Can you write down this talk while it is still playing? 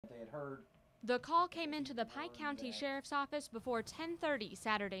They had heard. The call came into the Pike County Sheriff's Office before 10:30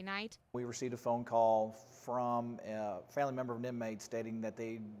 Saturday night. We received a phone call from a family member of an inmate stating that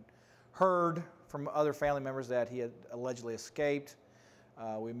they heard from other family members that he had allegedly escaped.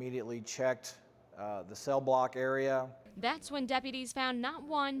 We immediately checked the cell block area. That's when deputies found not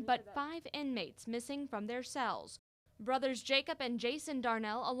one, but 5 inmates missing from their cells. Brothers Jacob and Jason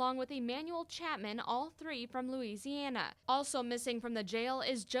Darnell, along with Emmanuel Chapman, all 3 from Louisiana. Also missing from the jail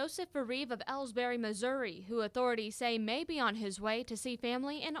is Joseph Bereave of Ellsbury, Missouri, who authorities say may be on his way to see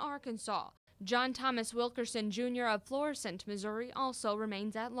family in Arkansas. John Thomas Wilkerson, Jr. of Florissant, Missouri, also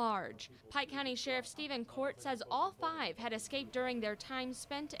remains at large. Pike County Sheriff Stephen Korte says all 5 had escaped during their time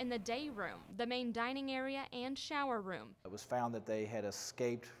spent in the day room, the main dining area, and shower room. It was found that they had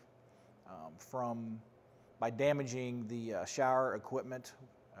escaped by damaging the shower equipment,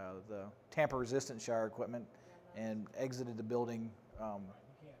 the tamper-resistant shower equipment, and exited the building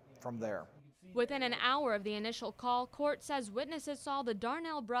from there. Within an hour of the initial call, Korte says witnesses saw the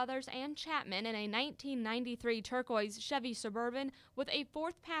Darnell brothers and Chapman in a 1993 turquoise Chevy Suburban with a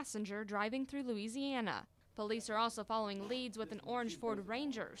 4th passenger driving through Louisiana. Police are also following leads with an orange Ford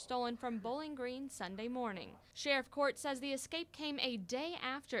Ranger stolen from Bowling Green Sunday morning. Sheriff Korte says the escape came a day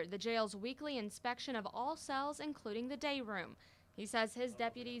after the jail's weekly inspection of all cells, including the day room. He says his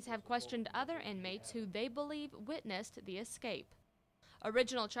deputies have questioned other inmates who they believe witnessed the escape.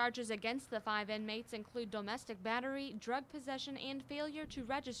 Original charges against the 5 inmates include domestic battery, drug possession, and failure to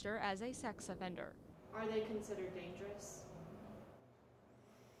register as a sex offender. Are they considered dangerous?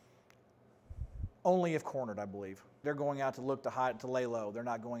 Only if cornered, I believe. They're going out to look to hide, to lay low. They're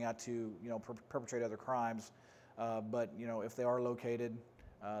not going out to, perpetrate other crimes. But if they are located,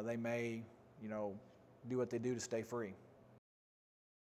 they may, do what they do to stay free.